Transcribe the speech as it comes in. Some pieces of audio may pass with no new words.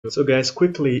So guys,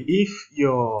 quickly, if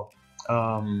your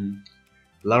um,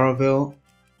 Laravel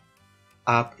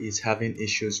app is having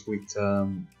issues with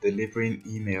delivering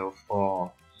email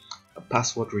for a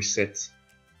password reset,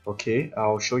 okay,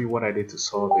 I'll show you what I did to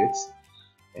solve it.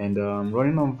 And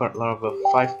running on Laravel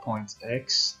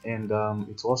 5.x, and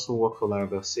it also worked for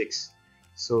Laravel 6.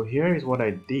 So here is what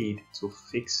I did to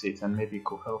fix it, and maybe it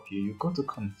could help you. You go to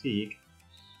config,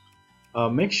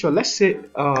 make sure, let's say,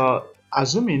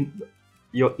 assuming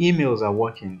your emails are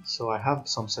working. So I have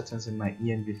some settings in my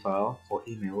env file for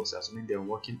emails, assuming they're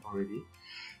working already.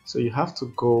 So you have to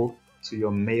go to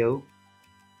your mail.php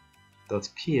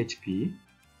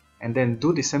and then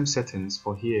do the same settings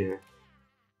for here.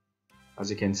 As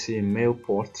you can see, mail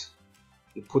port,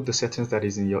 you put the settings that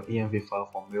is in your env file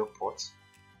for mail port,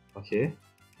 okay,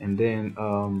 and then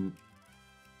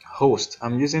host,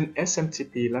 I'm using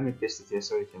SMTP. Let me paste it here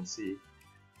so you can see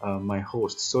my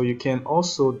host. So you can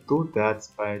also do that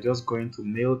by just going to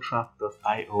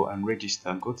mailtrap.io and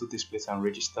register. Go to this place and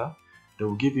register. They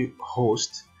will give you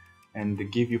host and they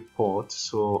give you port.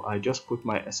 So I just put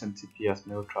my SMTP as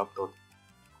mailtrap.io.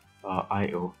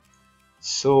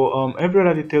 So every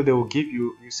other detail they will give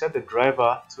you, you set the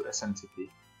driver to SMTP.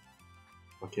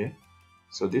 Okay,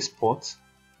 so this port,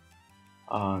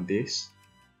 this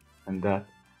and that.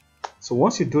 So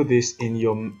once you do this in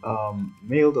your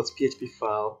mail.php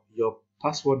file, your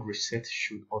password reset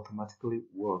should automatically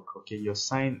work. Okay, your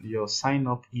sign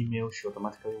up email should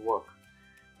automatically work,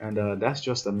 and that's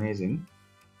just amazing.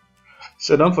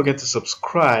 So don't forget to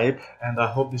subscribe, and I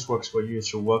hope this works for you. It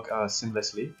should work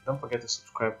seamlessly. Don't forget to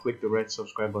subscribe. Click the red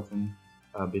subscribe button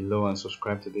below and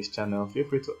subscribe to this channel. Feel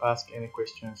free to ask any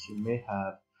questions you may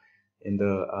have in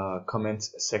the comment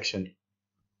section.